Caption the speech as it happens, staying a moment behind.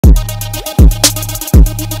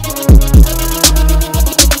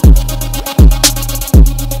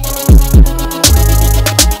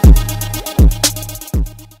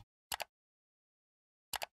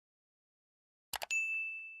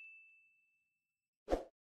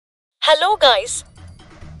Hello guys,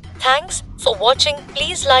 thanks for watching.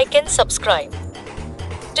 Please like and subscribe.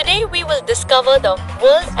 Today we will discover the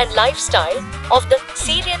world and lifestyle of the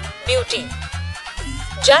Syrian beauty.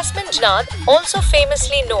 Jasmine Jnad, also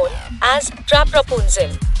famously known as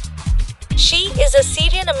Rapunzel. She is a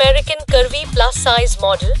Syrian-American curvy plus-size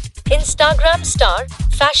model, Instagram star,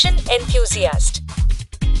 fashion enthusiast,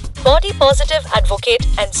 body-positive advocate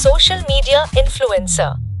and social media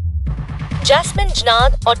influencer. Jasmine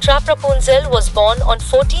Jnad or Rapunzel was born on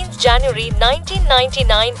 14th January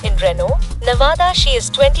 1999 in Reno, Nevada. She is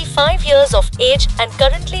 25 years of age and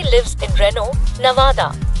currently lives in Reno,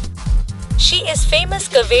 Nevada. She is famous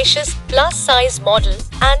curvaceous plus-size model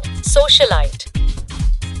and socialite.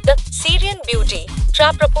 The Syrian beauty,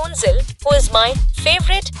 Rapunzel, who is my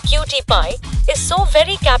favorite cutie pie, is so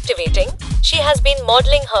very captivating. She has been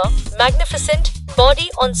modeling her magnificent body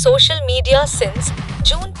on social media since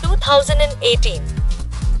June 2018.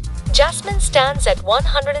 Jasmine stands at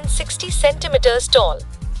 160 centimeters tall.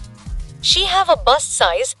 She have a bust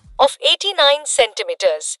size of 89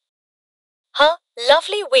 centimeters. Her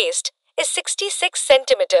lovely waist is 66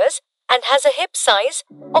 centimeters and has a hip size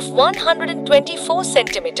of 124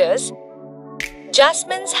 centimeters.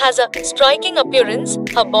 Jasmine's has a striking appearance.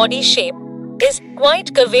 Her body shape is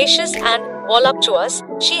quite curvaceous and voluptuous.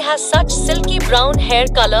 She has such silky brown hair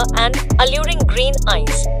color and alluring green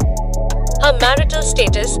eyes. Her marital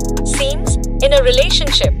status seems in a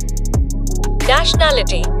relationship.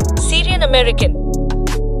 Nationality: Syrian American.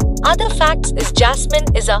 Other facts is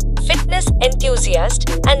Jasmine is a fitness enthusiast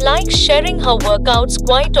and likes sharing her workouts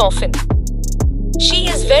quite often. She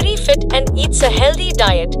is very fit and eats a healthy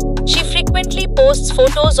diet. She frequently posts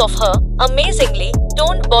photos of her amazingly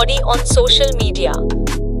toned body on social media,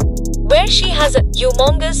 where she has a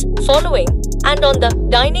humongous following. And on the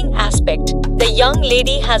dining aspect, the young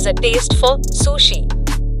lady has a taste for sushi.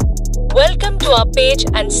 Welcome to our page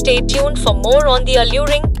and stay tuned for more on the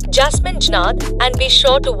alluring Jasmine Jnad, and be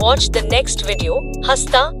sure to watch the next video.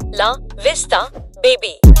 Hasta la vista,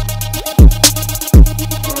 baby.